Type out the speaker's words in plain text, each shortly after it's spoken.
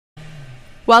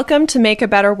Welcome to Make a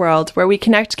Better World, where we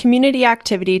connect community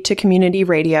activity to community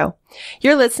radio.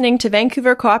 You're listening to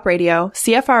Vancouver Co-op Radio,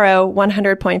 CFRO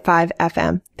 100.5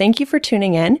 FM. Thank you for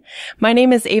tuning in. My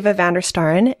name is Ava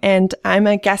Vanderstarren, and I'm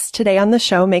a guest today on the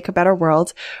show, Make a Better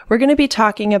World. We're going to be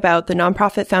talking about the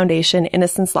nonprofit foundation,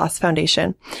 Innocence Lost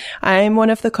Foundation. I'm one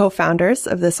of the co-founders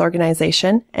of this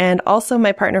organization, and also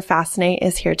my partner Fazineh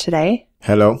is here today.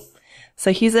 Hello.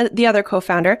 So he's the other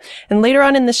co-founder. And later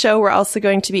on in the show, we're also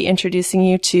going to be introducing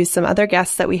you to some other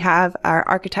guests that we have. Our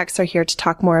architects are here to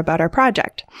talk more about our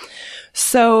project.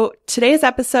 So today's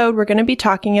episode, we're going to be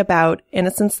talking about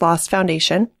Innocence Lost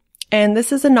Foundation. And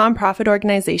this is a nonprofit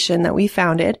organization that we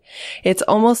founded. It's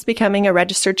almost becoming a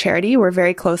registered charity. We're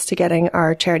very close to getting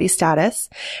our charity status.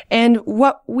 And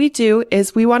what we do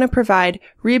is we want to provide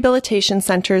rehabilitation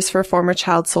centers for former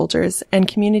child soldiers and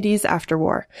communities after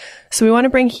war. So we want to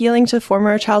bring healing to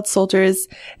former child soldiers,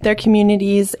 their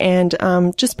communities, and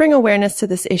just bring awareness to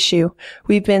this issue.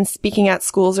 We've been speaking at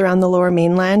schools around the Lower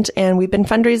Mainland, and we've been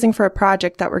fundraising for a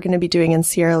project that we're going to be doing in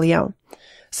Sierra Leone.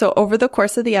 So over the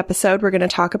course of the episode, we're going to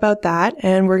talk about that,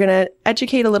 and we're going to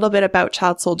educate a little bit about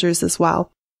child soldiers as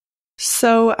well.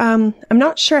 So I'm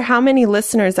not sure how many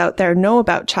listeners out there know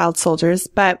about child soldiers,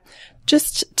 but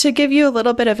just to give you a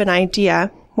little bit of an idea,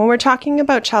 when we're talking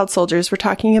about child soldiers, we're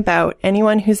talking about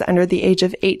anyone who's under the age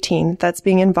of 18 that's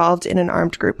being involved in an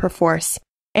armed group or force.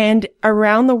 And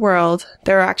around the world,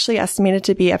 there are actually estimated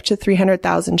to be up to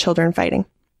 300,000 children fighting.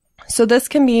 So this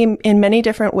can be in many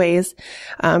different ways.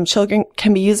 Children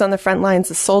can be used on the front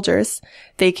lines as soldiers.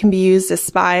 They can be used as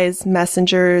spies,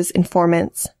 messengers,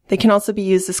 informants. They can also be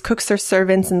used as cooks or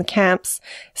servants in the camps,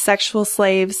 sexual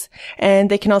slaves, and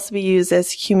they can also be used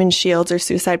as human shields or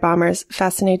suicide bombers.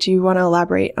 Fazineh, do you want to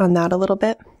elaborate on that a little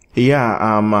bit?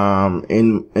 Yeah,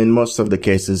 in most of the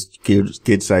cases,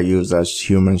 kids are used as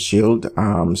human shield.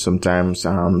 Sometimes,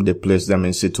 they place them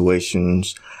in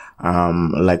situations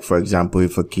like, for example,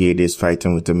 if a kid is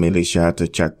fighting with the militia at a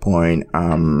checkpoint,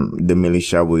 the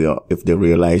militia will, if they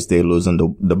realize they're losing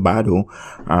the battle,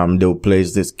 they'll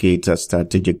place this kid at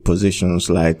strategic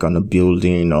positions like on a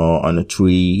building or on a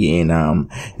tree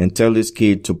and tell this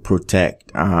kid to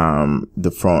protect,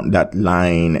 the front, that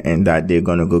line, and that they're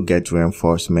gonna go get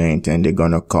reinforcement and they're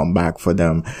gonna come back for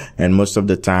them. And most of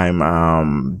the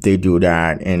time, they do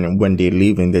that. And when they're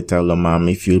leaving, they tell them,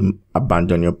 if you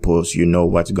abandon your post, you know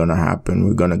what's gonna happen.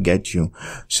 We're gonna get you.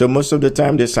 So most of the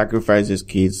time they sacrifice these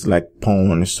kids like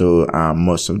pawns, so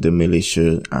most of the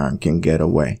militia can get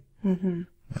away. Mm-hmm.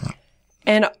 Yeah.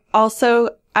 And also,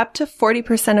 up to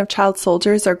 40% of child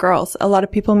soldiers are girls. A lot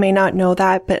of people may not know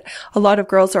that, but a lot of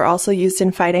girls are also used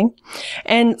in fighting.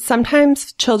 And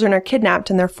sometimes children are kidnapped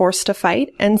and they're forced to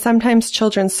fight, and sometimes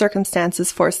children's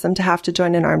circumstances force them to have to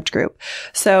join an armed group.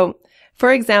 So,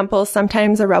 for example,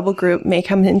 sometimes a rebel group may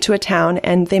come into a town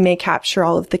and they may capture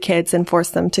all of the kids and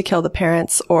force them to kill the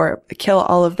parents or kill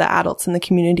all of the adults in the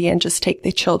community and just take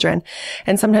the children.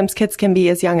 And sometimes kids can be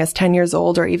as young as 10 years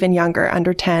old or even younger,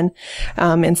 under 10,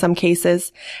 in some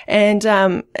cases. And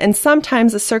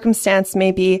sometimes a circumstance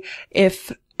may be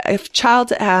if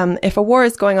a war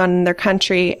is going on in their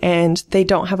country and they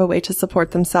don't have a way to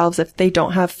support themselves, if they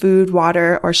don't have food,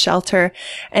 water, or shelter,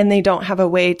 and they don't have a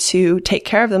way to take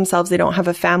care of themselves, they don't have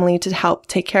a family to help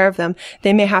take care of them,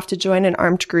 they may have to join an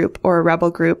armed group or a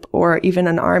rebel group or even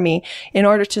an army in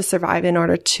order to survive, in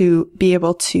order to be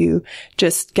able to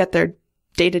just get their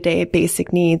day-to-day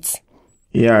basic needs.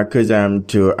 Yeah,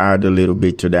 to add a little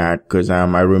bit to that,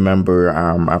 I remember,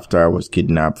 after I was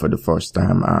kidnapped for the first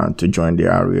time, to join the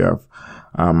RAF,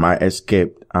 I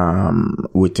escaped,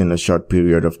 within a short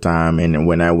period of time. And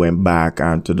when I went back,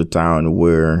 to the town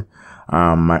where,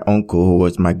 my uncle, who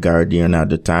was my guardian at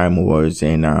the time, was,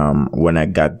 and, when I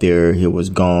got there, he was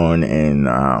gone,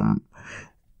 and,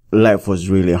 life was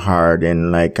really hard.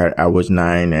 And like, I was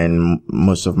 9, and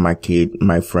most of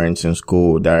my friends in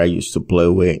school that I used to play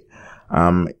with,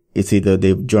 it's either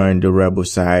they've joined the rebel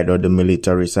side or the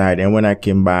military side. And when I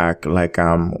came back, like,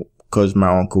 cause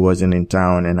my uncle wasn't in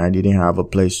town and I didn't have a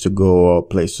place to go or a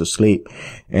place to sleep.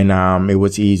 And, it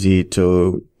was easy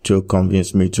to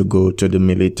convince me to go to the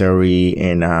military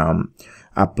and,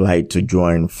 apply to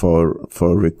join for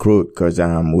recruit. Cause,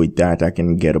 with that, I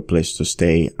can get a place to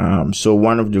stay. So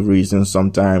one of the reasons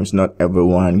sometimes not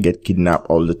everyone get kidnapped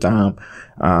all the time.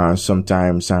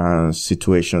 Sometimes,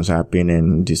 situations happen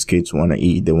and these kids want to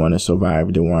eat, they want to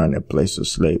survive, they want a place to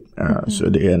sleep. So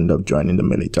they end up joining the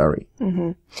military.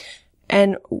 Mm-hmm.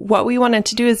 And what we wanted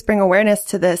to do is bring awareness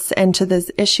to this and to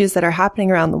these issues that are happening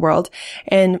around the world.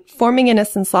 And forming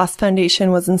Innocence Lost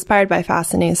Foundation was inspired by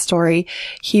Fazineh's story.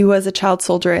 He was a child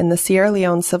soldier in the Sierra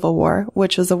Leone Civil War,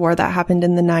 which was a war that happened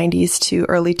in the 90s to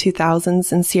early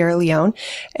 2000s in Sierra Leone.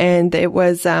 And it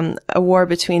was a war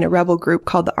between a rebel group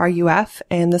called the RUF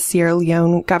and the Sierra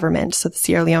Leone government, so the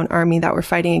Sierra Leone army, that were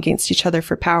fighting against each other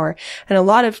for power. And a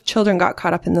lot of children got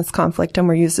caught up in this conflict and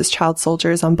were used as child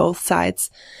soldiers on both sides.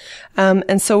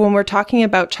 And so when we're talking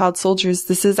about child soldiers,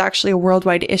 this is actually a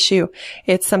worldwide issue.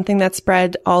 It's something that's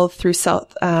spread all through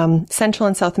Central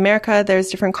and South America. There's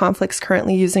different conflicts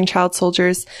currently using child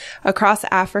soldiers across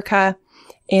Africa,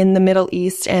 in the Middle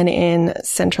East, and in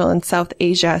Central and South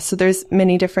Asia. So there's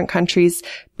many different countries.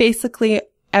 Basically,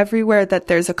 everywhere that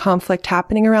there's a conflict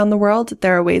happening around the world,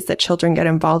 there are ways that children get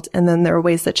involved, and then there are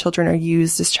ways that children are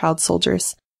used as child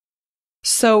soldiers.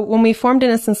 So when we formed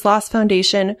Innocence Lost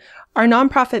Foundation, our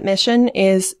nonprofit mission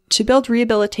is to build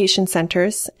rehabilitation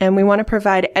centers, and we want to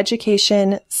provide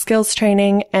education, skills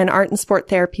training, and art and sport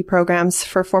therapy programs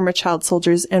for former child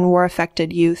soldiers and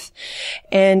war-affected youth.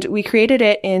 And we created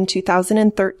it in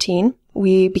 2013.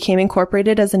 We became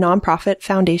incorporated as a nonprofit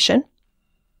foundation.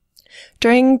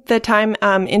 During the time,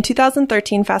 in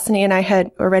 2013, Fazineh and I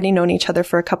had already known each other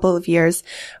for a couple of years.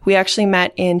 We actually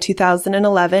met in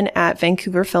 2011 at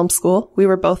Vancouver Film School. We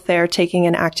were both there taking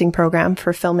an acting program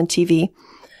for film and TV.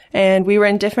 And we were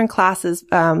in different classes,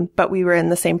 but we were in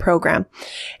the same program.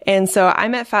 And so I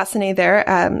met Fazineh there,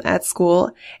 at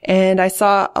school, and I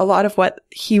saw a lot of what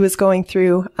he was going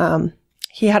through.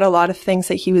 He had a lot of things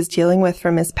that he was dealing with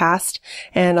from his past,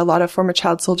 and a lot of former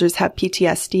child soldiers have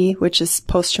PTSD, which is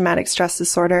post-traumatic stress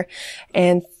disorder.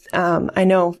 And I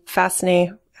know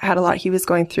Fazineh had a lot he was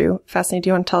going through. Fazineh, do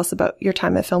you want to tell us about your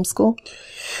time at film school?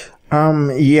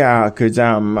 Yeah, cause,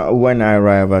 when I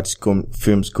arrived at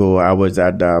film school, I was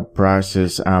at the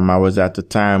process. I was at the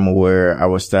time where I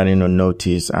was starting to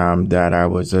notice, that I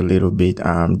was a little bit,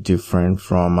 different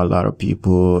from a lot of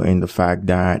people, in the fact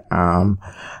that,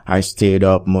 I stayed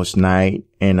up most night,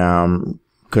 and,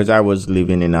 cause I was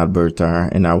living in Alberta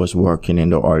and I was working in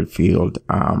the oil field.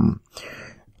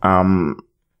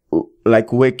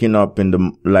 Like waking up in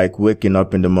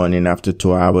the morning after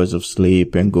 2 hours of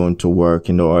sleep and going to work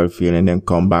in the oil field, and then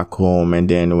come back home. And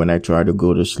then when I try to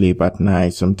go to sleep at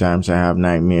night, sometimes I have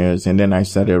nightmares. And then I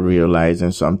started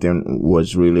realizing something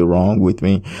was really wrong with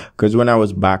me. Cause when I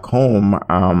was back home,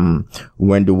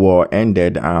 when the war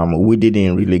ended, we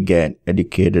didn't really get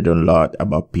educated a lot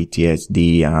about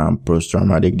PTSD,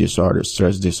 post-traumatic disorder,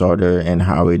 stress disorder, and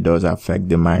how it does affect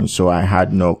the mind. So I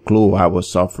had no clue I was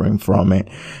suffering from it.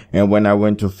 And when I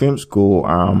went to film school,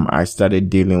 I started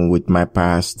dealing with my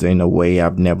past in a way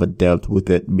I've never dealt with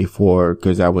it before,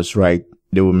 because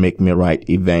they would make me write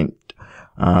event,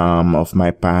 of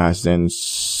my past, and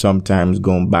sometimes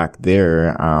going back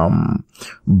there,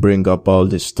 bring up all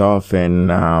this stuff. And,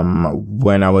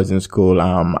 when I was in school,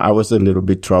 I was a little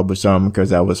bit troublesome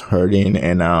because I was hurting,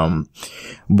 and,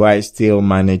 but I still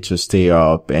managed to stay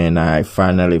up, and I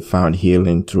finally found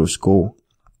healing through school.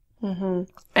 Mm-hmm.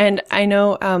 And I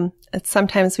know,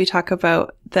 sometimes we talk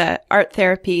about the art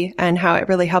therapy and how it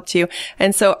really helped you.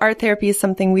 And so art therapy is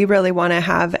something we really want to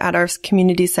have at our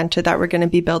community center that we're going to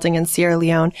be building in Sierra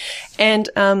Leone. And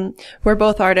we're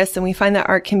both artists, and we find that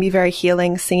art can be very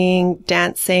healing, singing,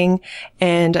 dancing,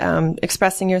 and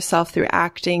expressing yourself through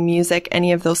acting, music,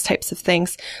 any of those types of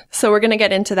things. So we're going to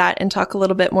get into that and talk a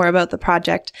little bit more about the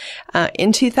project.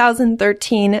 In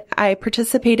 2013, I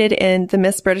participated in the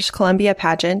Miss British Columbia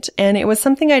pageant, and it was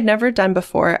something I'd never done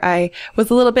before. I was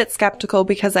a little bit skeptical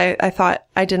because I thought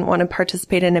I didn't want to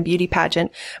participate in a beauty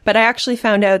pageant, but I actually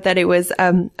found out that it was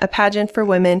a pageant for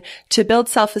women to build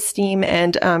self-esteem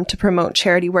and to promote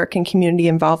charity work and community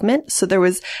involvement. So there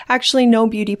was actually no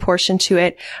beauty portion to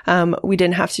it. We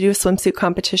didn't have to do a swimsuit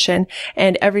competition,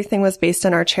 and everything was based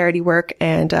on our charity work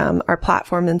and our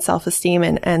platform and self-esteem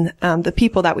and the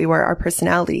people that we were, our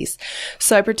personalities.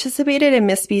 So I participated in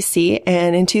Miss BC,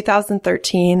 and in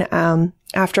 2013,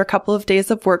 after a couple of days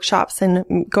of workshops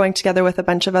and going together with a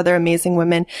bunch of other amazing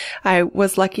women, I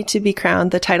was lucky to be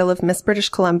crowned the title of Miss British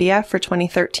Columbia for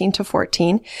 2013 to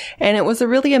 14. And it was a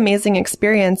really amazing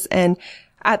experience. And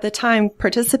at the time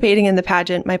participating in the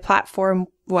pageant, my platform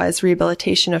was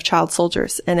rehabilitation of child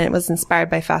soldiers, and it was inspired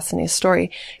by Fazineh's story,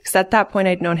 because at that point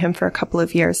I'd known him for a couple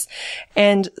of years.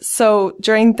 And so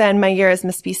during then my year as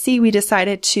Miss BC, we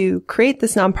decided to create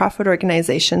this nonprofit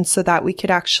organization so that we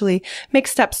could actually make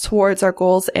steps towards our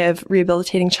goals of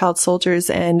rehabilitating child soldiers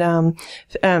and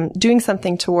doing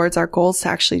something towards our goals to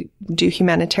actually do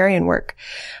humanitarian work.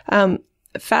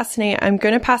 Fazineh, I'm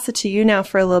going to pass it to you now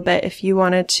for a little bit if you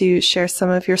wanted to share some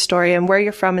of your story and where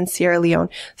you're from in Sierra Leone.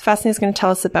 Fazineh is going to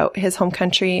tell us about his home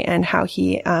country and how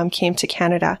he came to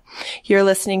Canada. You're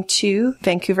listening to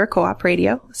Vancouver Co-op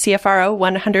Radio, CFRO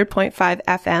 100.5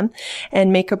 FM,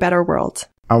 and Make a Better World.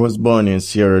 I was born in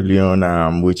Sierra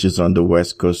Leone, which is on the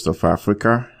west coast of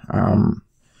Africa.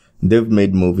 They've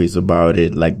made movies about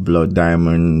it, like Blood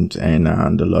Diamond and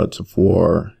The Lords of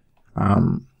War.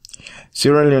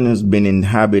 Sierra Leone has been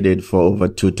inhabited for over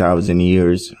 2,000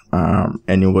 years,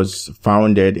 and it was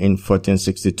founded in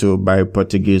 1462 by a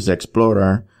Portuguese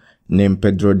explorer named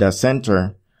Pedro da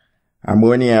Center.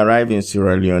 When he arrived in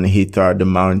Sierra Leone, he thought the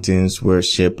mountains were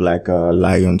shaped like a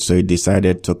lion, so he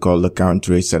decided to call the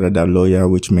country Serra da Loya,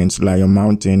 which means Lion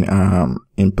Mountain,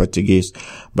 in Portuguese.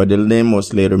 But the name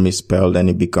was later misspelled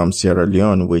and it becomes Sierra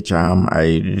Leone, which,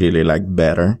 I really like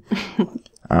better.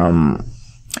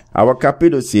 Our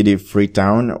capital city,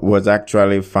 Freetown, was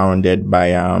actually founded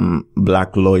by,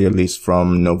 black loyalists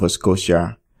from Nova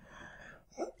Scotia.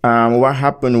 What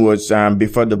happened was,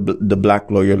 before the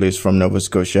black loyalists from Nova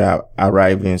Scotia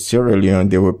arrived in Sierra Leone,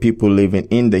 there were people living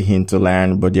in the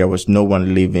hinterland, but there was no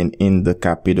one living in the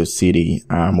capital city,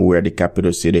 where the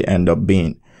capital city ended up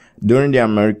being. During the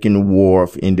American War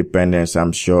of Independence,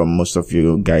 I'm sure most of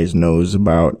you guys knows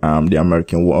about, the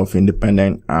American War of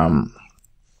Independence.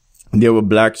 There were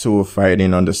blacks who were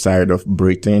fighting on the side of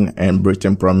Britain, and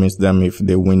Britain promised them if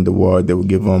they win the war, they would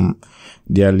give them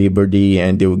their liberty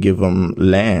and they would give them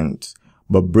land.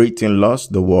 But Britain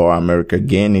lost the war, America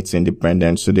gained its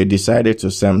independence, so they decided to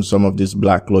send some of these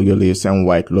black loyalists and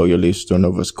white loyalists to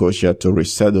Nova Scotia to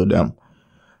resettle them.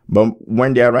 But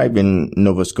when they arrived in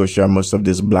Nova Scotia, most of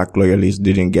these black loyalists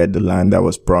didn't get the land that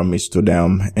was promised to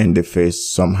them, and they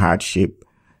faced some hardship.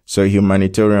 So a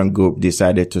humanitarian group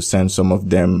decided to send some of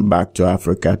them back to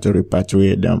Africa to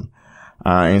repatriate them.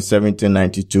 In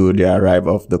 1792, they arrived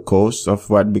off the coast of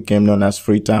what became known as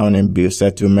Freetown and built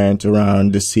settlement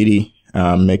around the city,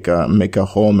 make a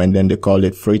home, and then they called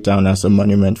it Freetown as a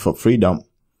monument for freedom.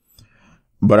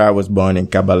 But I was born in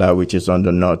Kabbalah, which is on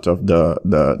the north of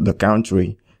the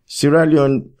country. Sierra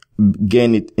Leone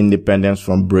gained its independence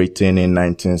from Britain in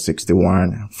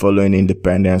 1961. Following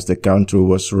independence, the country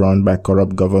was run by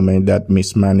corrupt government that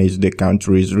mismanaged the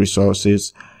country's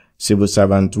resources. Civil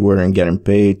servants weren't getting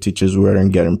paid, teachers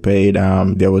weren't getting paid.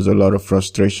 There was a lot of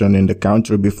frustration in the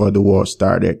country before the war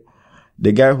started.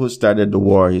 The guy who started the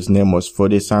war, his name was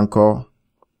Fazineh Keita.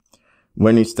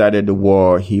 When he started the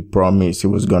war, he promised he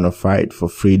was gonna fight for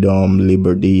freedom,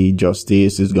 liberty,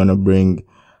 justice. He's gonna bring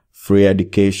free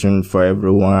education for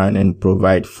everyone and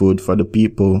provide food for the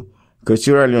people. Because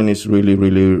Sierra Leone is really,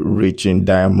 really rich in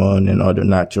diamond and other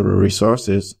natural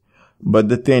resources. But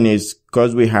the thing is,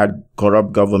 because we had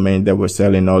corrupt government that were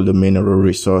selling all the mineral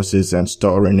resources and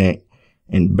storing it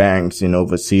in banks in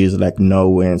overseas like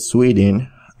Norway and Sweden,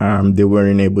 they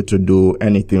weren't able to do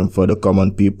anything for the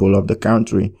common people of the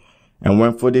country. And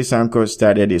when Fazineh Keita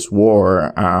started his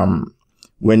war,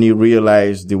 when he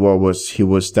realized he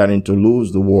was starting to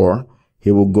lose the war,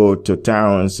 he would go to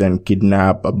towns and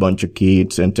kidnap a bunch of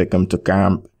kids and take them to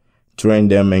camp, train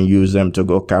them and use them to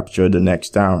go capture the next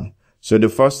town. So the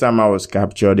first time I was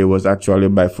captured, it was actually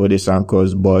by Fazineh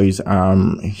Keita's boys.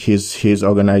 His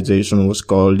organization was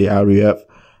called the RUF,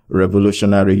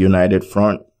 Revolutionary United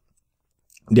Front.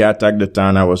 They attacked the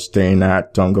town I was staying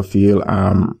at, Tongafield.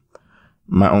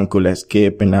 My uncle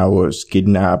escaped and I was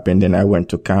kidnapped, and then I went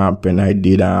to camp and I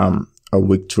did a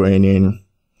week training,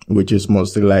 which is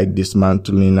mostly like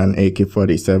dismantling an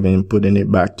AK-47, putting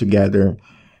it back together.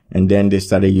 And then they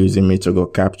started using me to go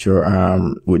capture,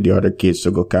 with the other kids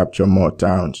to go capture more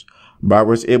towns. But I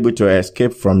was able to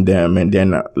escape from them. And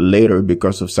then later,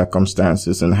 because of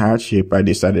circumstances and hardship, I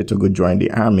decided to go join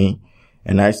the army.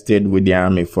 And I stayed with the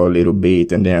army for a little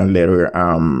bit, and then later,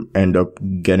 end up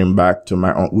getting back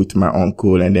to with my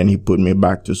uncle, and then he put me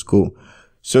back to school.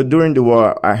 So during the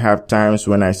war, I have times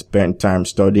when I spend time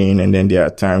studying, and then there are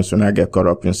times when I get caught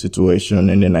up in situation,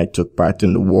 and then I took part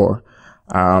in the war.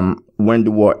 When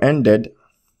the war ended,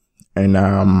 and,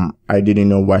 I didn't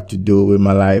know what to do with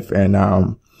my life, and,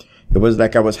 it was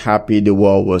like I was happy the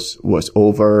war was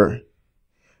over.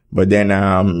 But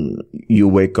then, you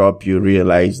wake up, you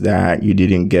realize that you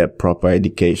didn't get proper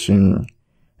education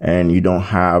and you don't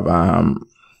have,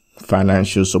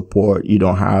 financial support. You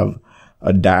don't have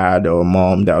a dad or a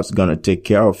mom that's going to take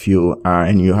care of you.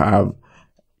 And you have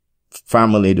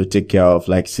family to take care of,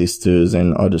 like sisters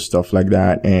and other stuff like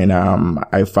that. And,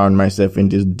 I found myself in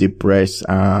this depressed,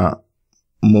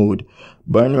 mood.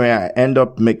 But anyway, I end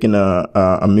up making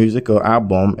a musical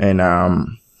album and,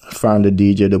 found a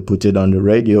DJ to put it on the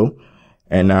radio.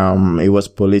 And, it was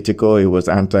political. It was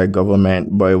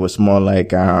anti-government, but it was more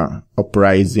like,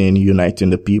 uprising,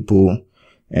 uniting the people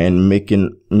and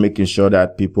making sure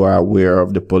that people are aware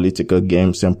of the political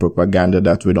games and propaganda,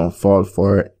 that we don't fall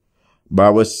for it. But I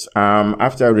was,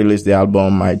 after I released the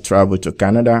album, I traveled to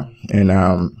Canada, and,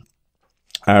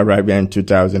 I arrived in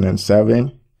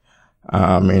 2007,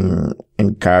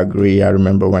 in Calgary. I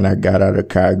remember when I got out of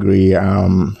Calgary,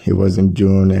 it was in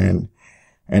June,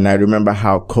 and I remember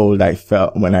how cold I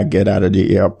felt when I get out of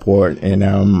the airport, and,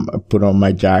 I put on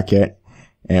my jacket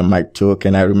and my toque.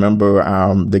 And I remember,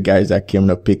 the guys that came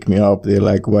to pick me up, they're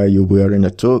like, "Why are you wearing a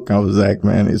toque?" I was like,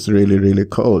 "Man, it's really, really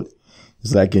cold."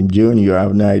 It's like in June, you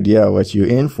have no idea what you're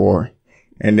in for.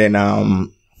 And then,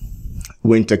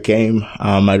 winter came.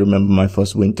 I remember my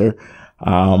first winter.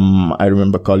 I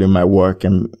remember calling my work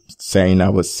and saying I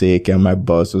was sick, and my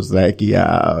boss was like,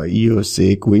 "Yeah, you're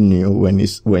sick. We knew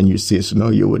when you see snow,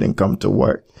 you wouldn't come to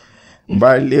work." But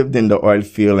I lived in the oil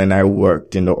field, and I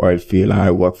worked in the oil field.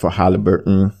 I worked for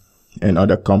Halliburton and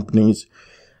other companies.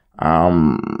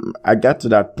 I got to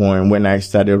that point when I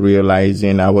started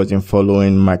realizing I wasn't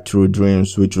following my true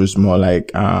dreams, which was more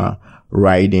like,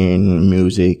 writing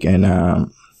music and,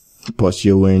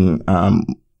 pursuing,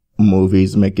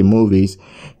 movies, making movies.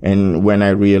 And when I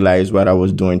realized what I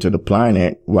was doing to the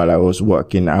planet while I was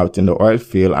working out in the oil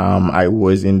field, I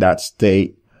was in that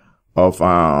state of,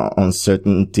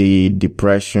 uncertainty,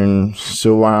 depression.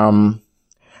 So,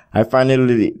 I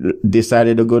finally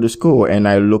decided to go to school, and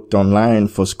I looked online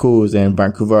for schools, and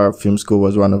Vancouver Film School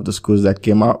was one of the schools that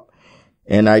came up.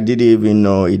 And I didn't even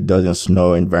know it doesn't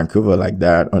snow in Vancouver like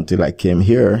that until I came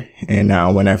here. And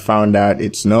when I found out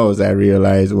it snows, I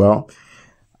realized, well,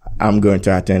 I'm going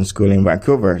to attend school in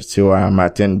Vancouver. So I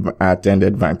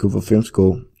attended Vancouver Film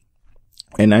School,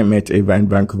 and I met Ava in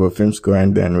Vancouver Film School,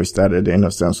 and then we started the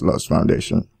Innocence Lost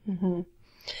Foundation. Mm-hmm.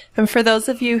 And for those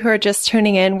of you who are just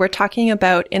tuning in, we're talking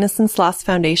about Innocence Lost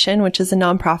Foundation, which is a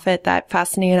nonprofit that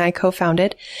Fazineh and I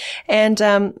co-founded. And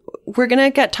we're going to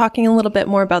get talking a little bit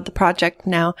more about the project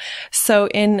now. So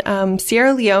in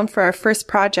Sierra Leone, for our first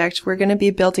project, we're going to be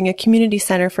building a community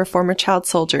center for former child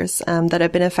soldiers that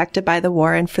have been affected by the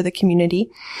war, and for the community.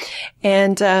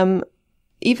 And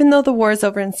even though the war is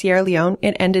over in Sierra Leone,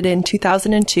 it ended in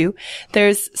 2002,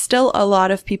 there's still a lot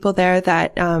of people there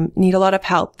that need a lot of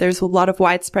help. There's a lot of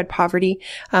widespread poverty.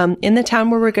 In the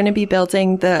town where we're going to be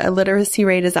building, the illiteracy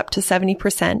rate is up to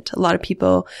 70%. A lot of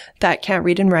people that can't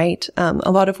read and write.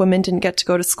 A lot of women didn't get to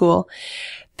go to school.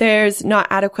 There's not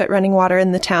adequate running water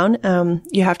in the town.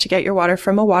 You have to get your water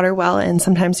from a water well, and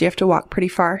sometimes you have to walk pretty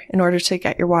far in order to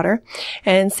get your water.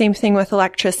 And same thing with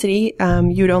electricity.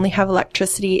 You'd only have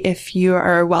electricity if you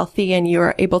are wealthy and you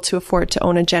are able to afford to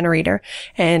own a generator.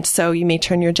 And so you may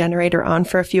turn your generator on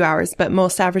for a few hours, but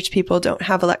most average people don't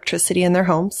have electricity in their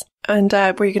homes. And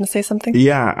were you going to say something?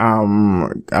 Yeah,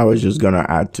 I was just going to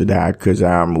add to that, because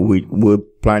we're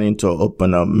planning to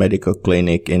open a medical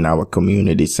clinic in our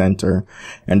community center,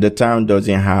 and the town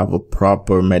doesn't have a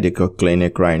proper medical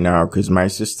clinic right now, because my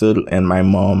sister and my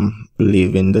mom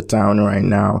live in the town right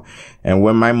now. And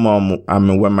when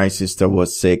my sister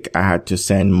was sick, I had to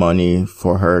send money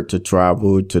for her to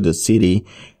travel to the city.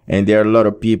 And there are a lot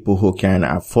of people who can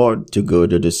afford to go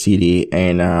to the city,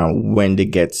 and when they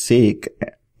get sick,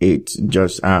 it's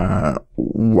just,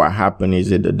 what happened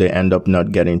is that they end up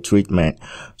not getting treatment.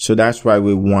 So that's why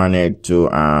we wanted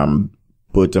to,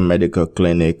 put a medical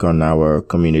clinic on our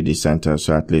community center.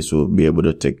 So at least we'll be able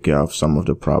to take care of some of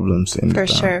the problems in the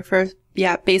town. For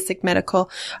sure. Basic medical.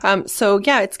 It's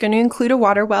going to include a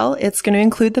water well. It's going to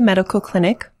include the medical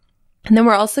clinic. And then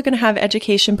we're also going to have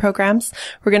education programs.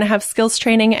 We're going to have skills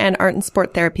training and art and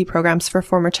sport therapy programs for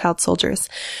former child soldiers.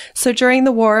 So during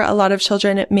the war, a lot of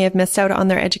children may have missed out on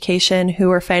their education who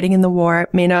were fighting in the war,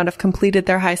 may not have completed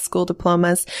their high school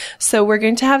diplomas. So we're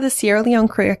going to have the Sierra Leone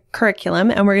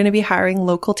curriculum, and we're going to be hiring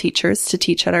local teachers to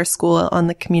teach at our school on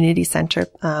the community center.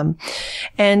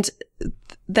 And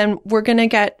then we're going to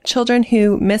get children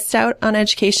who missed out on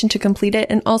education to complete it,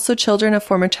 and also children of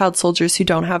former child soldiers who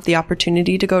don't have the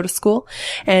opportunity to go to school.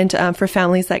 And for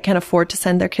families that can afford to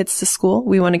send their kids to school,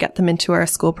 we want to get them into our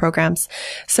school programs.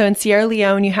 So in Sierra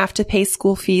Leone, you have to pay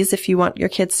school fees if you want your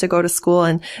kids to go to school.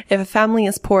 And if a family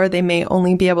is poor, they may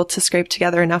only be able to scrape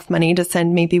together enough money to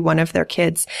send maybe one of their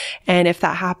kids. And if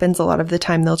that happens, a lot of the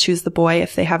time they'll choose the boy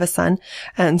if they have a son.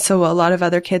 And so a lot of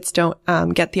other kids don't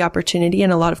get the opportunity,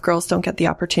 and a lot of girls don't get the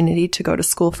opportunity to go to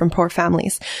school from poor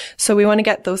families. So we want to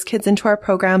get those kids into our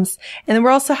programs. And then we're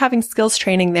also having skills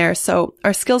training there. So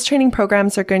our skills training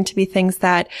programs are going to be things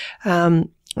that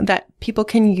people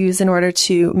can use in order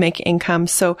to make income.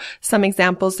 So some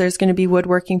examples, there's going to be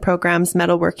woodworking programs,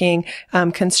 metalworking,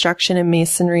 construction and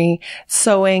masonry,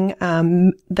 sewing.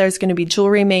 There's going to be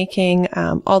jewelry making,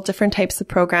 all different types of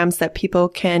programs that people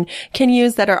can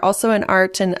use that are also an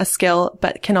art and a skill,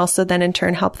 but can also then in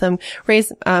turn help them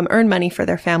earn money for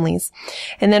their families.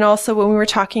 And then also when we were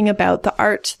talking about the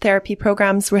art therapy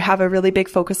programs, we have a really big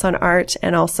focus on art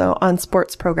and also on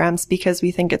sports programs because we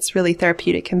think it's really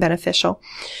therapeutic and beneficial.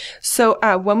 So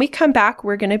when we come back,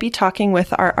 we're going to be talking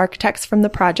with our architects from the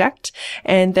project,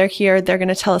 and they're here. They're going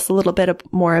to tell us a little bit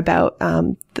more about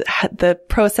the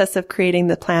process of creating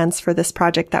the plans for this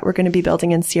project that we're going to be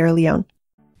building in Sierra Leone.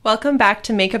 Welcome back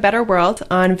to Make a Better World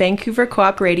on Vancouver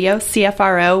Co-op Radio,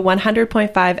 CFRO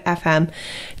 100.5 FM.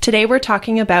 Today we're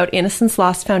talking about Innocence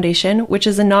Lost Foundation, which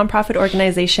is a nonprofit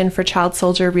organization for child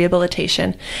soldier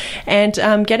rehabilitation. And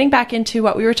getting back into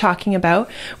what we were talking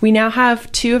about, we now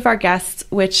have two of our guests,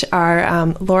 which are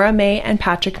Laura May and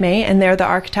Patrick May, and they're the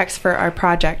architects for our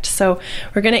project. So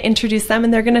we're going to introduce them,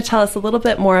 and they're going to tell us a little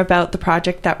bit more about the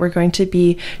project that we're going to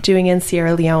be doing in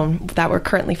Sierra Leone that we're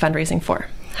currently fundraising for.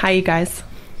 Hi, you guys.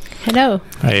 Hello.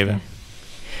 Hi, Ava.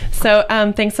 So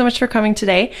thanks so much for coming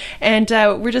today. And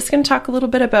we're just going to talk a little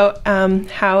bit about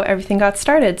how everything got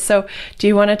started. So do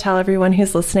you want to tell everyone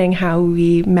who's listening how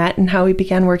we met and how we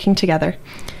began working together?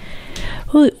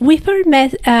 We first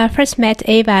met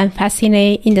Ava and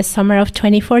Fazineh in the summer of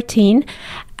 2014.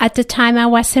 At the time, I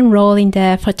was enrolled in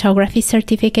the photography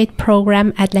certificate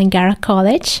program at Langara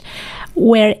College,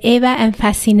 where Ava and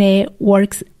Fazineh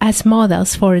works as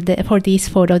models for this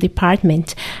photo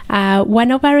department.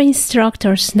 One of our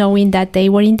instructors, knowing that they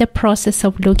were in the process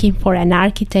of looking for an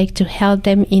architect to help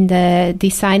them in the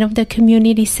design of the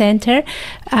community center,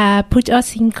 put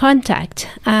us in contact.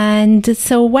 And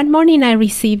so one morning I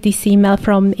received this email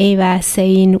from Ava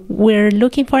saying, we're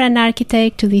looking for an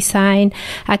architect to design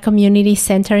a community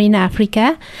center in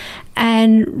Africa.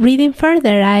 And reading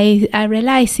further, I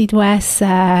realized it was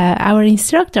our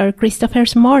instructor, Christopher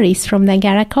Morris from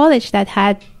Langara College, that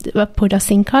had put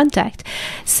us in contact.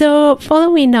 So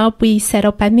following up, we set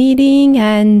up a meeting,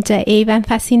 and Ava and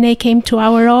Fazineh came to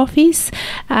our office.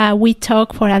 We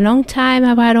talked for a long time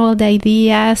about all the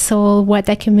ideas, all what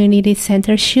a community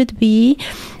center should be,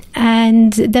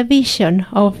 and the vision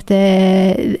of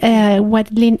the what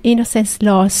Innocence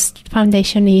Lost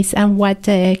Foundation is and what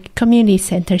the community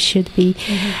center should be.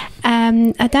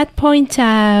 At that point,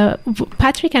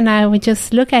 Patrick and I would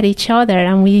just look at each other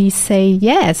and we say,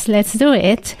 yes, let's do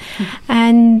it.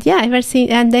 And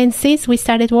since we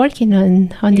started working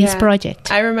on this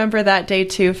project. I remember that day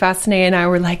too. Fazineh and I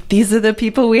were like, these are the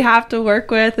people we have to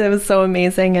work with. It was so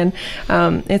amazing. And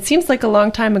it seems like a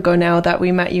long time ago now that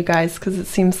we met you guys, because it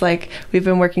seems like we've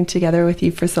been working together with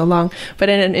you for so long. But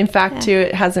in fact, too,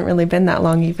 it hasn't really been that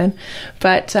long even.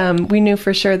 But we knew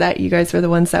for sure that you guys were the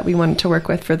ones that we wanted to work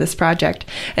with for this project.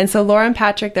 And so Laura and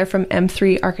Patrick, they're from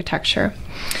M3 Architecture.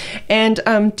 And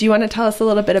do you want to tell us a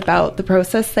little bit about the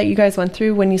process that you guys went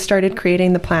through when you started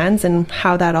creating the plans and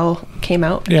how that all came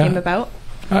about?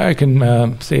 I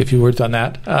can say a few words on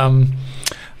that. That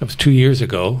was 2 years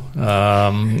ago.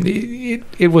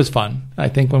 It was fun. I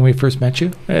think when we first met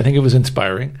you, I think it was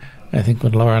inspiring. I think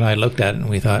when Laura and I looked at it and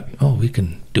we thought, oh, we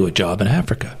can do a job in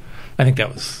Africa. I think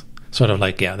that was sort of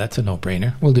like, yeah, that's a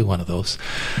no-brainer. We'll do one of those.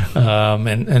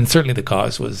 And certainly the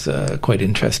cause was quite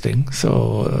interesting.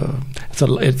 So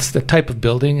it's the type of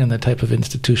building and the type of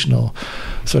institutional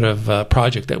sort of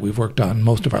project that we've worked on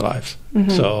most of our lives.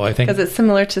 Mm-hmm. So I think... Because it's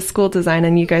similar to school design,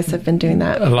 and you guys have been doing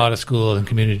that. A lot of school and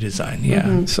community design, yeah.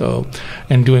 Mm-hmm. So,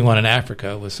 and doing one in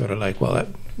Africa was sort of like, well, that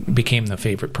became the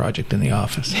favorite project in the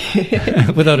office,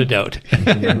 without a doubt.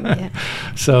 Yeah.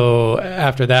 So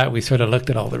after that, we sort of looked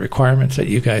at all the requirements that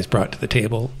you guys brought to the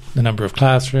table, the number of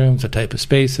classrooms, the type of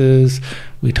spaces.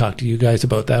 We talked to you guys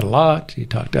about that a lot. You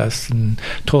talked to us and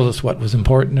told us what was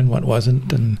important and what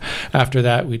wasn't. And after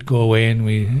that, we'd go away and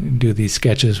we do these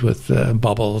sketches with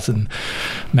bubbles and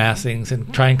massings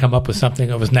and try and come up with something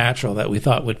that was natural that we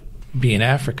thought would be in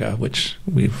Africa, which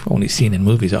we've only seen in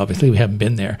movies, obviously. We haven't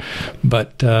been there.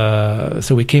 But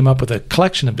so we came up with a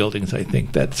collection of buildings, I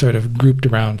think, that sort of grouped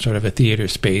around sort of a theater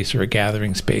space or a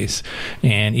gathering space.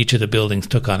 And each of the buildings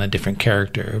took on a different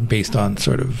character based on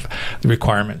sort of the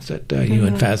requirements that you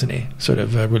and Fazineh sort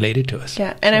of related to us.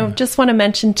 Yeah, and I just want to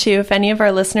mention, too, if any of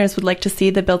our listeners would like to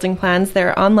see the building plans,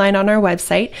 they're online on our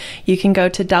website. You can go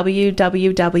to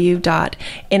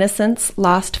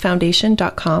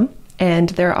www.innocencelostfoundation.com. And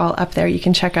they're all up there. You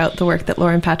can check out the work that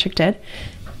Laura and Patrick did.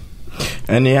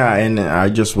 And I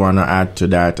just want to add to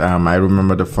that. I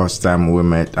remember the first time we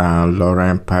met Laura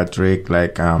and Patrick.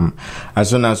 As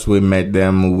soon as we met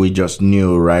them, we just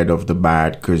knew right off the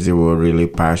bat because they were really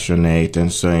passionate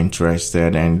and so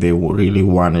interested, and they really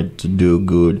wanted to do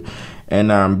good.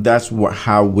 And that's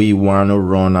how we want to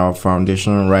run our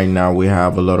foundation. Right now, we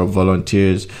have a lot of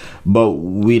volunteers, but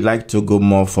we like to go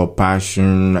more for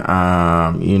passion.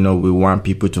 We want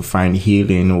people to find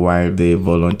healing while they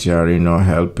volunteer,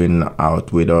 helping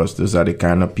out with us. Those are the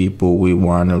kind of people we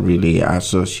want to really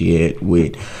associate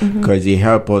with, because they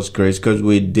help us, because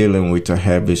we're dealing with a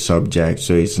heavy subject.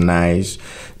 So it's nice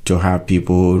to have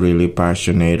people who are really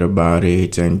passionate about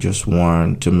it and just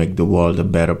want to make the world a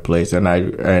better place. And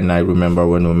I remember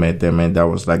when we met them, and that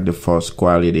was like the first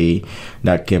quality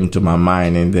that came to my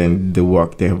mind. And then the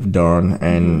work they have done,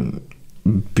 and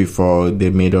before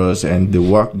they met us, and the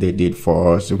work they did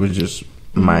for us, it was just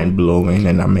mind-blowing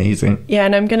and amazing. Yeah,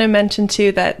 and I'm going to mention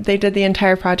too that they did the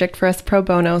entire project for us pro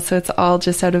bono, so it's all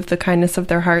just out of the kindness of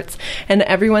their hearts. And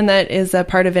everyone that is a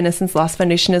part of Innocence Lost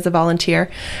Foundation is a volunteer.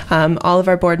 All of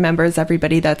our board members,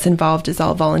 everybody that's involved is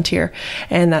all volunteer,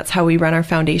 and that's how we run our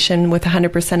foundation, with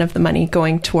 100% of the money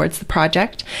going towards the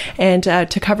project. And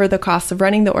to cover the costs of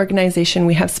running the organization,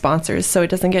 we have sponsors, so it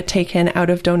doesn't get taken out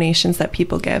of donations that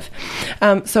people give.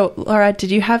 So Laura,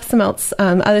 did you have some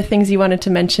other things you wanted to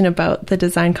mention about the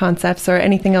design concepts, or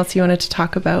anything else you wanted to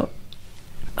talk about?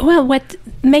 Well, what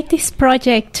makes this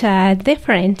project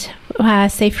different,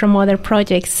 say, from other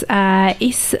projects,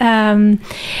 is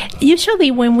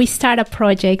usually when we start a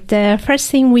project, the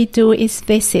first thing we do is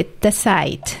visit the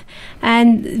site.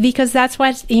 And because that's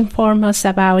what informs us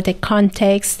about the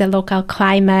context, the local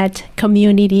climate,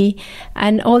 community,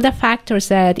 and all the factors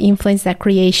that influence the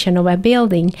creation of a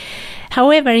building.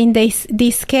 However, in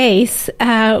this case,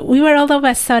 we were all of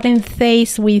a sudden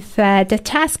faced with the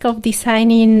task of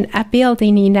designing a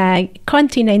building in a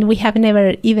continent we have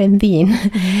never even been.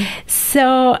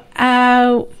 So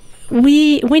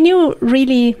we knew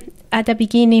really, at the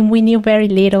beginning, we knew very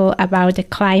little about the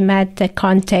climate, the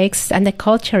context, and the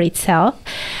culture itself.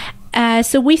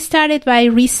 So we started by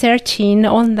researching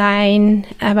online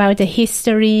about the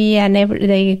history and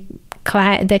the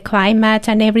climate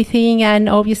and everything, and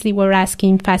obviously we're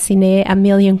asking Fazineh a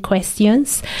million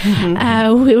questions.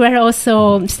 We were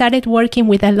also started working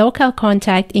with a local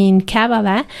contact in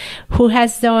Kavala who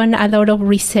has done a lot of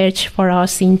research for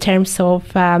us in terms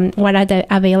of what are the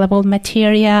available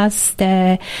materials,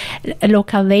 the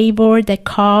local labor, the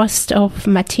cost of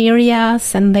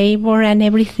materials and labor and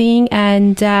everything.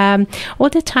 And all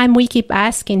the time we keep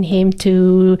asking him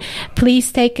to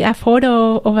please take a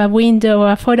photo of a window,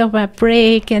 a photo of a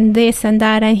break, and this and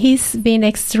that, and he's been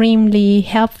extremely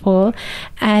helpful.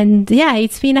 And yeah,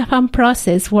 it's been a fun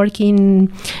process working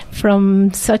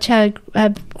from such a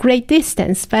great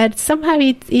distance, but somehow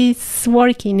it's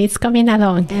working, it's coming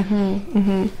along.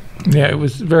 Yeah, it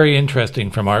was very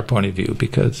interesting from our point of view,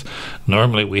 because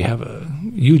normally we have a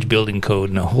huge building code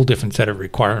and a whole different set of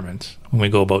requirements when we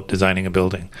go about designing a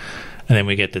building. And then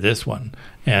we get to this one,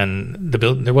 and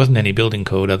there wasn't any building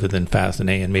code other than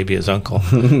Fazineh and maybe his uncle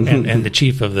and the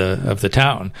chief of the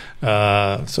town.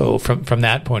 So from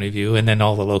that point of view, and then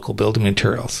all the local building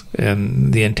materials,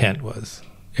 and the intent was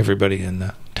everybody in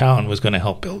the town was going to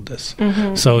help build this.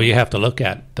 So you have to look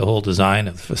at the whole design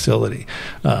of the facility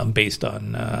based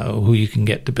on who you can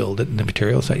get to build it and the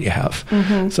materials that you have.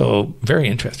 So very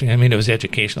interesting. I mean, it was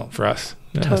educational for us.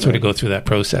 Sort of go through that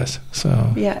process.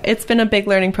 So yeah, it's been a big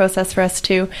learning process for us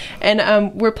too.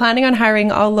 And we're planning on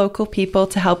hiring all local people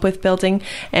to help with building.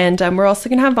 And we're also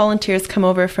going to have volunteers come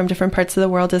over from different parts of the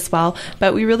world as well.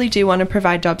 But we really do want to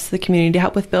provide jobs to the community to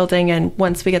help with building. And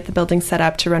once we get the building set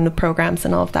up, to run the programs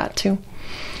and all of that too.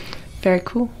 Very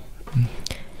cool.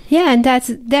 Yeah, and that's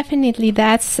the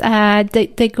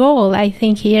goal, I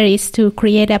think, here is to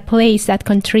create a place that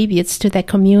contributes to the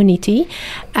community.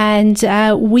 And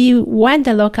we want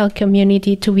the local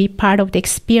community to be part of the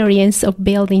experience of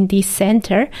building this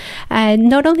center,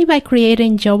 not only by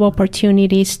creating job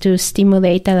opportunities to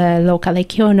stimulate the local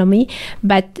economy,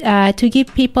 but to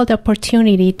give people the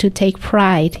opportunity to take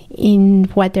pride in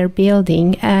what they're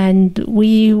building. And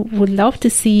we would love to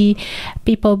see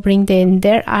people bring in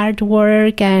their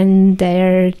artwork and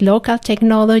their local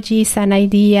technologies and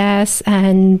ideas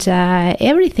and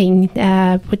everything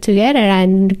put together,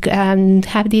 and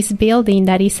have this building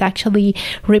that is actually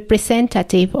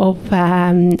representative of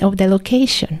the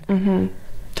location.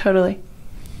 Totally.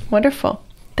 Wonderful.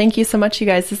 Thank you so much, you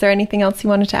guys. Is there anything else you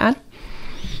wanted to add?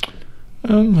 I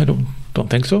don't Don't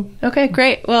think so. Okay,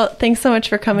 great. Well, thanks so much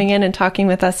for coming in and talking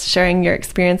with us, sharing your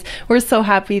experience. We're so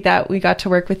happy that we got to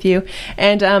work with you.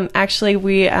 And actually,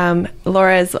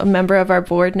 Laura is a member of our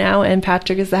board now, and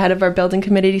Patrick is the head of our building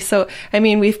committee. So, I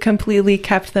mean, we've completely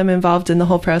kept them involved in the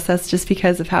whole process just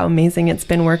because of how amazing it's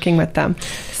been working with them.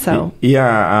 So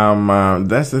yeah,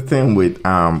 that's the thing with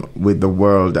the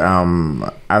world.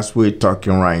 As we're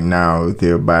talking right now,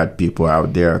 there are bad people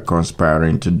out there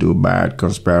conspiring to do bad,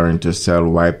 conspiring to sell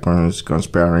weapons,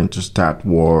 conspiring to start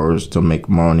wars, to make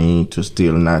money, to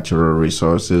steal natural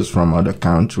resources from other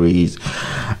countries.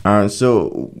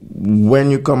 So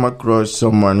when you come across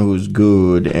someone who's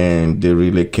good and they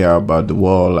really care about the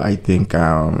world, I think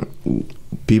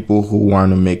people who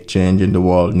want to make change in the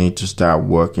world need to start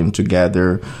working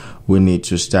together. We need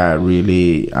to start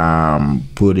really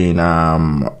putting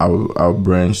our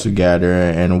brains together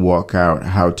and work out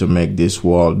how to make this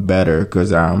world better. Because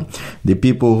the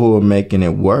people who are making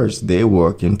it worse, they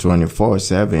working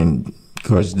 24/7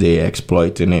 because they're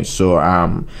exploiting it.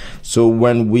 So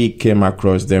when we came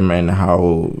across them and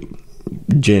how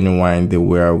genuine they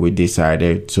were, we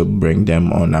decided to bring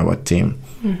them on our team.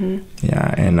 Mm-hmm.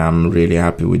 Yeah, and I'm really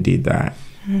happy we did that.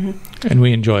 Mm-hmm. And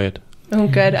we enjoy it. Oh,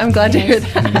 good. I'm glad to hear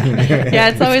that. Yeah,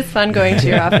 it's always fun going to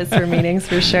your office for meetings,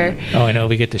 for sure. Oh, I know.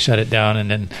 We get to shut it down and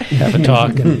then have a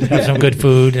talk and have some good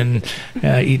food and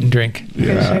eat and drink.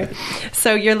 Yeah. For sure.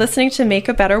 So you're listening to Make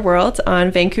a Better World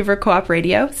on Vancouver Co-op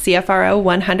Radio, CFRO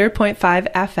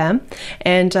 100.5 FM,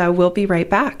 and we'll be right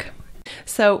back.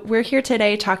 So we're here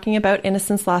today talking about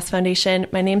Innocence Lost Foundation.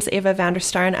 My name's Ava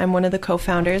Vanderstarren. I'm one of the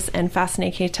co-founders, and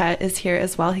Fazineh Keita is here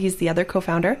as well. He's the other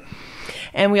co-founder.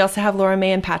 And we also have Laura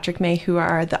May and Patrick May, who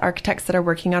are the architects that are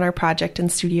working on our project in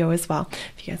studio as well.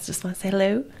 If you guys just want to say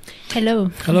hello. Hello.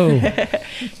 Hello.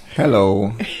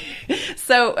 Hello.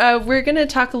 So we're going to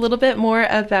talk a little bit more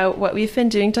about what we've been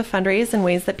doing to fundraise and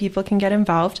ways that people can get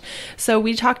involved. So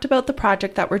we talked about the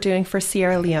project that we're doing for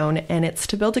Sierra Leone, and it's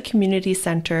to build a community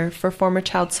center for former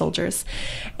child soldiers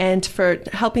and for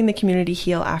helping the community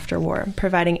heal after war,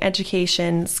 providing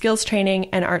education, skills training,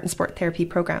 and art and sport therapy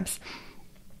programs.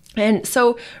 And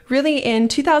so really in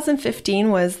 2015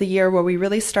 was the year where we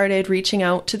really started reaching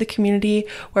out to the community,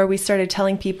 where we started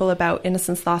telling people about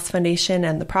Innocence Lost Foundation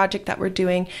and the project that we're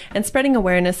doing and spreading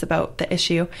awareness about the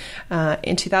issue.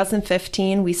 In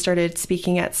 2015, we started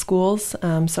speaking at schools.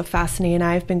 So Fazineh and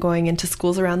I have been going into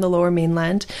schools around the Lower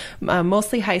Mainland,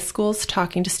 mostly high schools,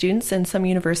 talking to students and some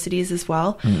universities as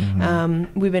well.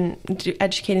 Mm-hmm. We've been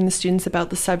educating the students about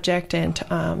the subject and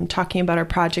talking about our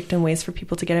project and ways for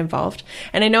people to get involved.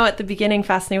 And I know at the beginning,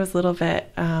 Fazineh was a little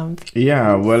bit...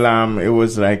 it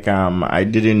was like I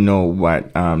didn't know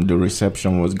what the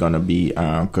reception was going to be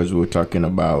because we were talking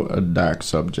about a dark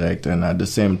subject. And at the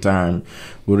same time,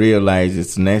 we realized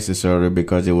it's necessary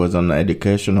because it was on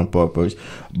educational purpose.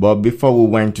 But before we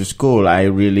went to school, I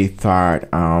really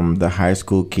thought the high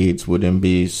school kids wouldn't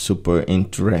be super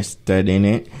interested in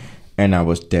it. And I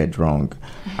was dead wrong.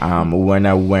 When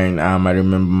I went, I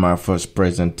remember my first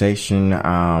presentation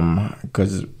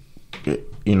because,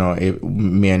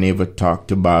 me and Ava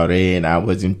talked about it and I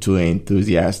wasn't too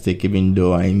enthusiastic even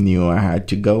though I knew I had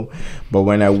to go. But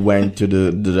when I went to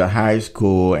the high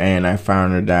school and I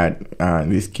found out that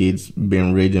these kids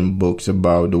been reading books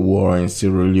about the war in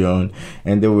Sierra Leone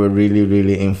and they were really,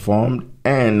 really informed.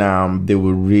 And they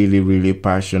were really, really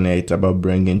passionate about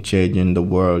bringing change in the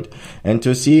world. And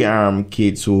to see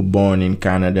kids who were born in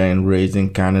Canada and raised in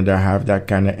Canada have that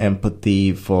kind of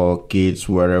empathy for kids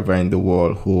wherever in the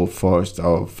world who are forced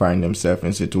or find themselves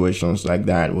in situations like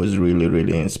that was really,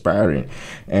 really inspiring.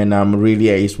 And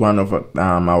it's one of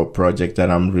our projects that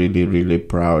I'm really, really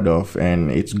proud of. And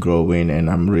it's growing. And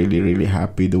I'm really, really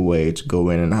happy the way it's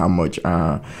going and how much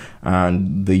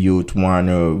the youth want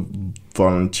to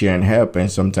volunteer and help,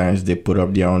 and sometimes they put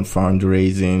up their own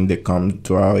fundraising, they come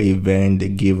to our event, they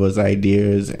give us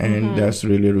ideas, and that's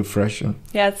really refreshing.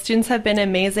 Yeah, students have been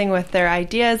amazing with their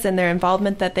ideas and their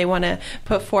involvement that they want to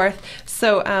put forth.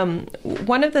 So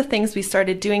one of the things we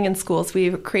started doing in schools, we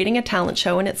were creating a talent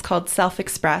show, and it's called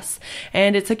Self-Express.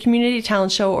 And it's a community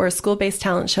talent show or a school-based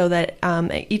talent show that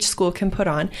each school can put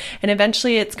on. And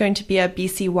eventually it's going to be a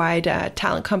BC-wide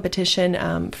talent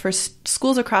competition for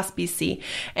schools across BC.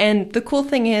 And the the cool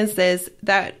thing is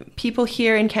that people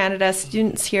here in Canada,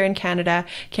 students here in Canada,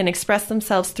 can express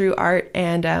themselves through art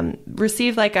and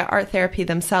receive like a art therapy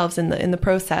themselves in the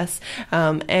process,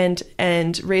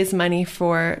 and raise money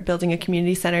for building a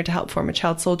community center to help former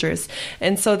child soldiers.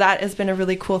 And so that has been a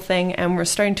really cool thing, and we're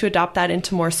starting to adopt that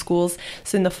into more schools.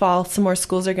 So in the fall, some more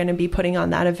schools are going to be putting on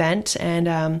that event,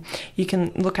 and you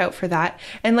can look out for that.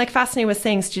 And like Fazineh was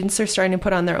saying, students are starting to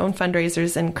put on their own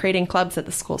fundraisers and creating clubs at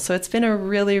the school. So it's been a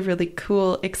really, really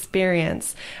cool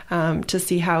experience to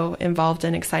see how involved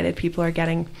and excited people are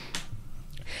getting.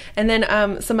 And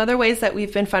then some other ways that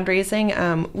we've been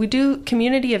fundraising, we do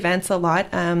community events a lot.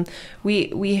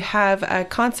 We have a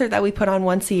concert that we put on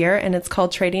once a year, and it's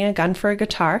called Trading a Gun for a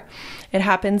Guitar. It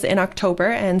happens in October,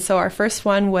 and so our first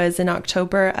one was in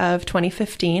October of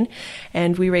 2015,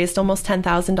 and we raised almost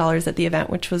 $10,000 at the event,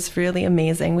 which was really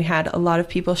amazing. We had a lot of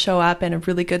people show up and a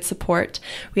really good support.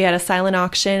 We had a silent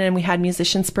auction, and we had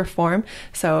musicians perform.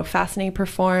 So Fazineh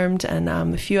performed, and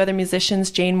a few other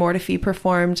musicians. Jane Mortefi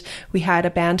performed. We had a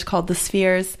band called The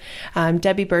Spheres.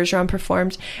 Debbie Bergeron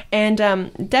performed, and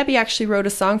Debbie actually wrote a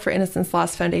song for Innocence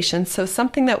Lost Foundation. So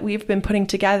something that we've been putting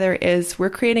together is we're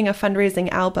creating a fundraising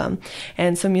album.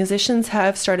 And so musicians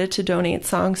have started to donate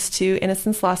songs to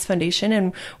Innocence Lost Foundation,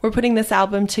 and we're putting this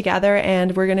album together,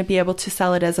 and we're going to be able to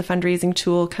sell it as a fundraising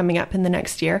tool coming up in the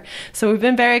next year. So we've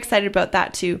been very excited about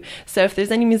that too. So if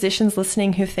there's any musicians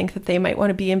listening who think that they might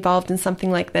want to be involved in something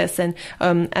like this, and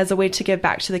as a way to give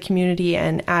back to the community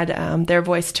and add their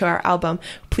voice to our album,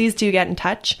 please do get in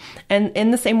touch. And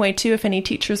in the same way too, if any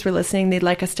teachers were listening, they'd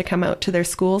like us to come out to their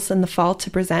schools in the fall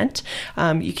to present,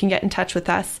 you can get in touch with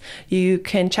us. You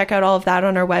can check out all of that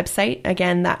on our website.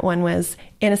 Again, that one was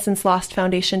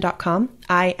innocencelostfoundation.com,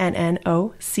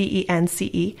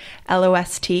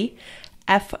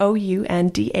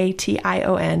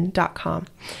 INNOCENCELOSTFOUNDATION.com.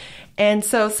 And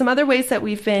so some other ways that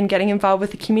we've been getting involved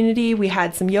with the community, we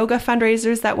had some yoga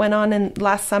fundraisers that went on in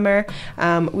last summer.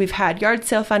 We've had yard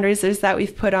sale fundraisers that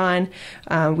we've put on.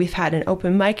 We've had an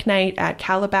open mic night at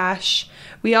Calabash.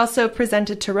 We also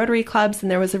presented to Rotary clubs,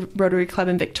 and there was a Rotary club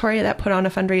in Victoria that put on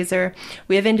a fundraiser.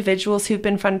 We have individuals who've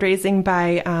been fundraising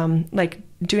by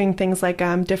doing things like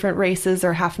different races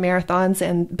or half marathons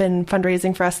and been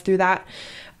fundraising for us through that.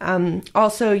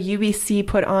 Also, UBC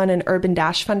put on an Urban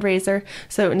Dash fundraiser.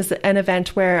 So it was an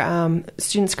event where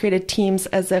students created teams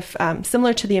as if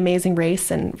similar to the Amazing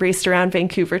Race and raced around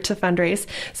Vancouver to fundraise.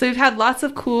 So we've had lots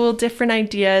of cool different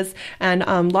ideas and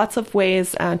lots of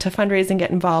ways to fundraise and get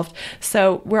involved.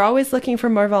 So we're always looking for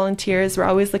more volunteers. We're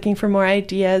always looking for more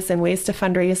ideas and ways to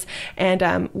fundraise.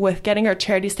 And with getting our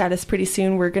charity status pretty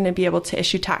soon, we're going to be able to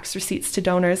issue tax receipts to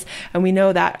donors. And we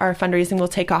know that our fundraising will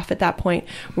take off at that point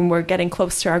when we're getting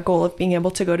close to our goal of being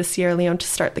able to go to Sierra Leone to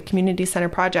start the community center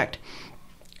project.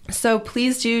 So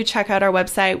please do check out our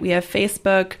website. We have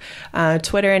Facebook,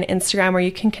 Twitter, and Instagram where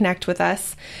you can connect with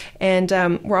us. And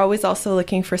we're always also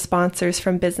looking for sponsors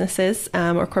from businesses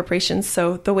or corporations.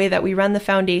 So the way that we run the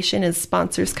foundation is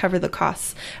sponsors cover the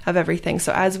costs of everything.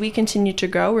 So as we continue to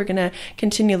grow, we're going to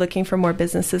continue looking for more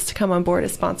businesses to come on board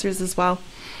as sponsors as well.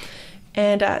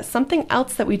 And something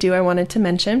else that we do I wanted to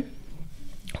mention.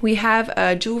 We have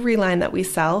a jewelry line that we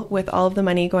sell with all of the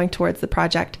money going towards the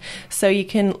project. So you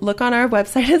can look on our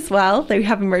website as well. We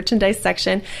have a merchandise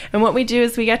section. And what we do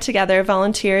is we get together,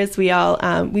 volunteers, we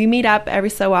meet up every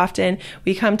so often.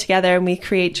 We come together and we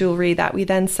create jewelry that we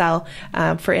then sell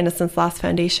for Innocence Lost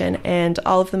Foundation. And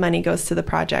all of the money goes to the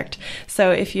project.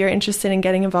 So if you're interested in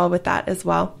getting involved with that as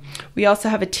well. We also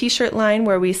have a t-shirt line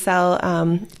where we sell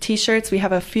t-shirts. We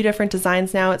have a few different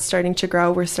designs now. It's starting to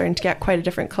grow. We're starting to get quite a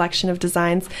different collection of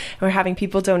designs. And we're having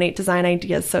people donate design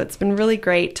ideas. So it's been really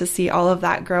great to see all of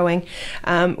that growing.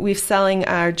 We're selling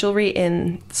our jewelry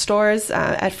in stores,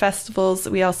 at festivals.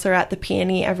 We also are at the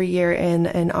Peony every year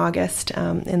in August,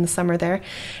 in the summer there.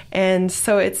 And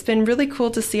so it's been really cool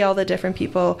to see all the different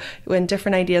people and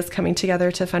different ideas coming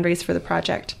together to fundraise for the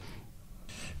project.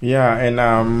 Yeah, and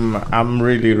I'm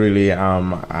really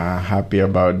happy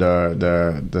about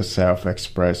the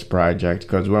Self-Express project,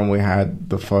 because when we had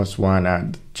the first one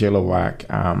at Chilliwack,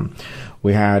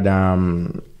 we had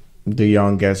the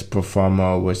youngest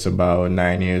performer was about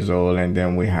 9 years old, and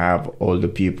then we have older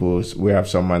people. We have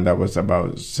someone that was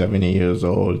about 70 years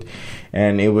old,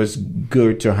 and it was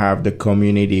good to have the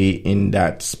community in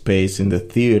that space in the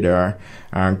theater.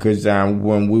 Because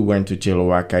when we went to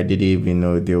Chilliwack, I didn't even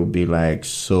know there would be like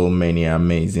so many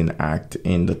amazing acts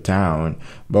in the town.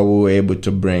 But we were able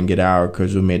to bring it out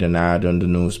because we made an ad on the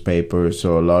newspaper.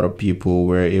 So a lot of people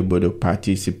were able to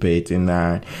participate in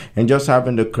that. And just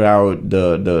having the crowd,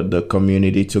 the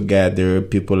community together,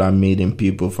 people are meeting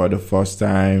people for the first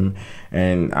time.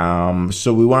 And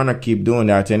so we want to keep doing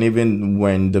that. And even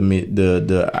when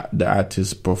the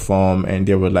artists perform and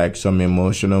there were like some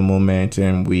emotional moments,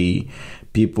 and the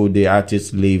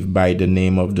artists live by the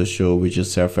name of the show, which is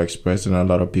self-expressing. A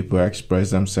lot of people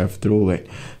express themselves through it.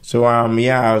 So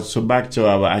so back to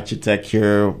our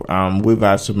architecture. We've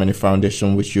had so many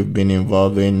foundations which you've been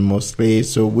involved in mostly.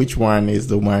 So which one is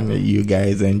the one that you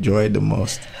guys enjoy the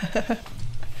most?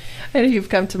 I know you've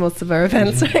come to most of our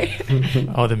events, right?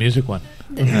 Oh, the music one.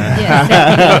 Yeah.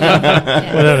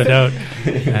 Without a doubt.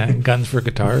 Guns for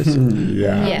guitars.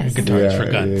 Yes. Guitars for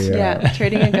guns. Yeah,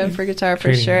 trading a gun for guitar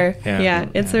for sure. Yeah.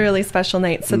 It's a really special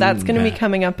night. So that's going to be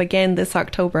coming up again this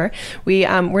October. We're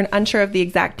unsure of the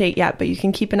exact date yet, but you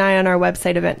can keep an eye on our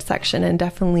website event section and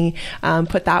definitely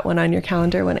put that one on your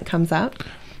calendar when it comes up.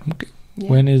 Okay. Yeah.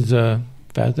 When is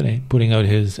Fazineh putting out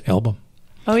his album?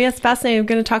 Oh, yes, Fazineh, I'm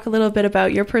going to talk a little bit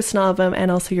about your personal album and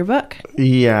also your book.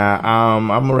 Yeah,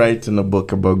 I'm writing a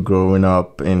book about growing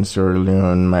up in Sierra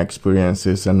Leone, my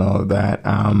experiences and all that.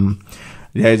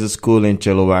 There's a school in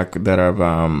Chilliwack that I've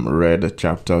read a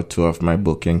chapter or two of my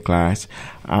book in class.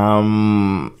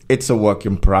 It's a work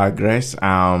in progress,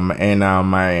 and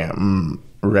my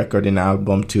recording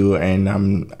album too, and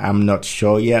I'm not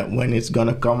sure yet when it's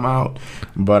gonna come out,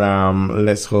 but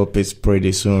let's hope it's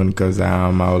pretty soon, because I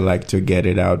would like to get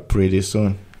it out pretty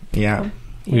soon. Yeah.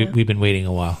 We've been waiting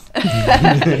a while.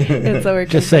 It's a work.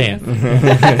 Just saying.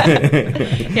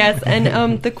 Yes,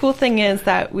 and the cool thing is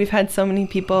that we've had so many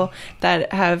people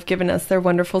that have given us their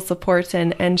wonderful support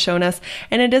and shown us,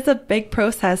 and it is a big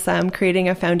process creating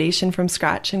a foundation from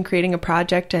scratch and creating a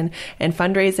project and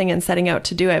fundraising and setting out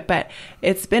to do it. But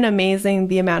it's been amazing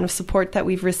the amount of support that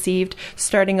we've received,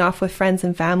 starting off with friends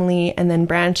and family and then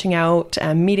branching out,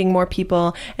 meeting more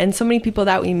people, and so many people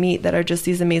that we meet that are just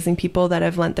these amazing people that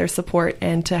have lent their support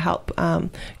and to help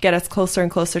get us closer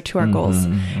and closer to our goals.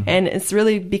 And it's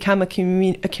really become a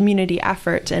community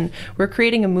effort, and we're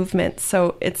creating a movement.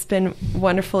 So it's been a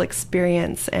wonderful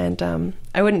experience, and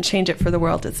I wouldn't change it for the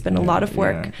world. It's been a lot of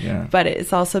work, but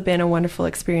it's also been a wonderful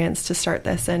experience to start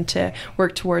this and to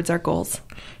work towards our goals.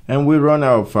 And we run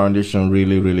our foundation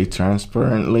really, really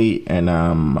transparently. And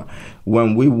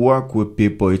when we work with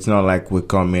people, it's not like we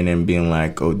come in and being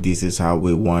like, oh, this is how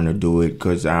we want to do it.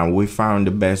 Because we found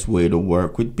the best way to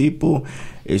work with people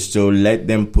is to let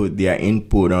them put their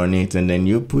input on it, and then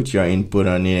you put your input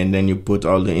on it, and then you put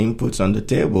all the inputs on the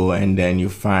table, and then you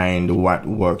find what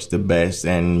works the best.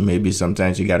 And maybe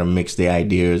sometimes you got to mix the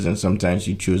ideas, and sometimes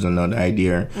you choose another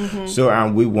idea.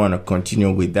 So we want to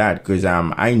continue with that, because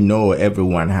I know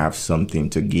everyone have something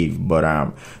to give,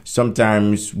 but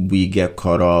sometimes we get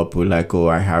caught up. We're like, oh,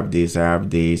 I have this.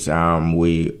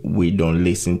 We don't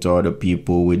listen to other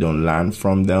people. We don't learn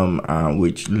from them,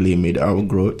 which limit our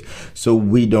growth.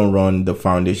 So we don't run the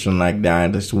foundation like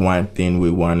that. That's one thing we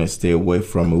want to stay away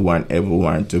from. We want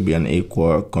everyone to be an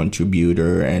equal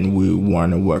contributor, and we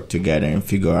want to work together and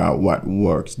figure out what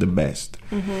works the best.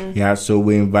 So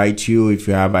we invite you, if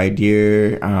you have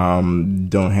idea,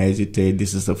 don't hesitate.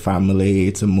 This is a family,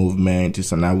 it's a movement,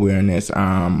 it's an awareness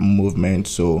movement,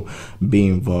 so be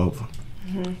involved.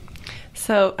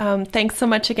 So thanks so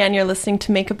much again. You're listening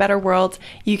to Make a Better World.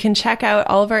 You can check out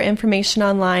all of our information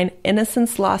online,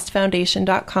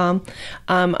 innocencelostfoundation.com.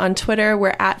 On Twitter,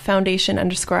 we're at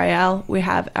foundation_IL. We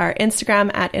have our Instagram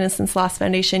at Innocence Lost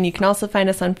Foundation. You can also find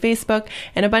us on Facebook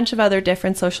and a bunch of other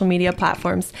different social media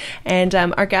platforms. And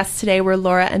our guests today were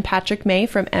Laura and Patrick May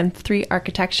from M3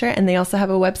 Architecture, and they also have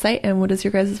a website. And what is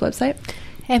your guys' website?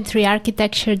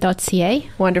 m3architecture.ca.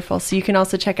 Wonderful. So you can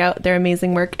also check out their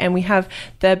amazing work, and we have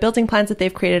the building plans that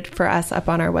they've created for us up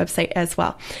on our website as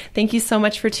well. Thank you so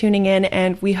much for tuning in,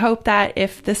 and we hope that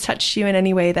if this touched you in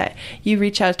any way, that you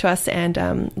reach out to us and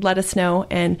let us know.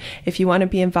 And if you want to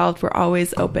be involved, we're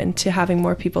always open to having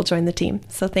more people join the team.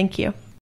 So thank you.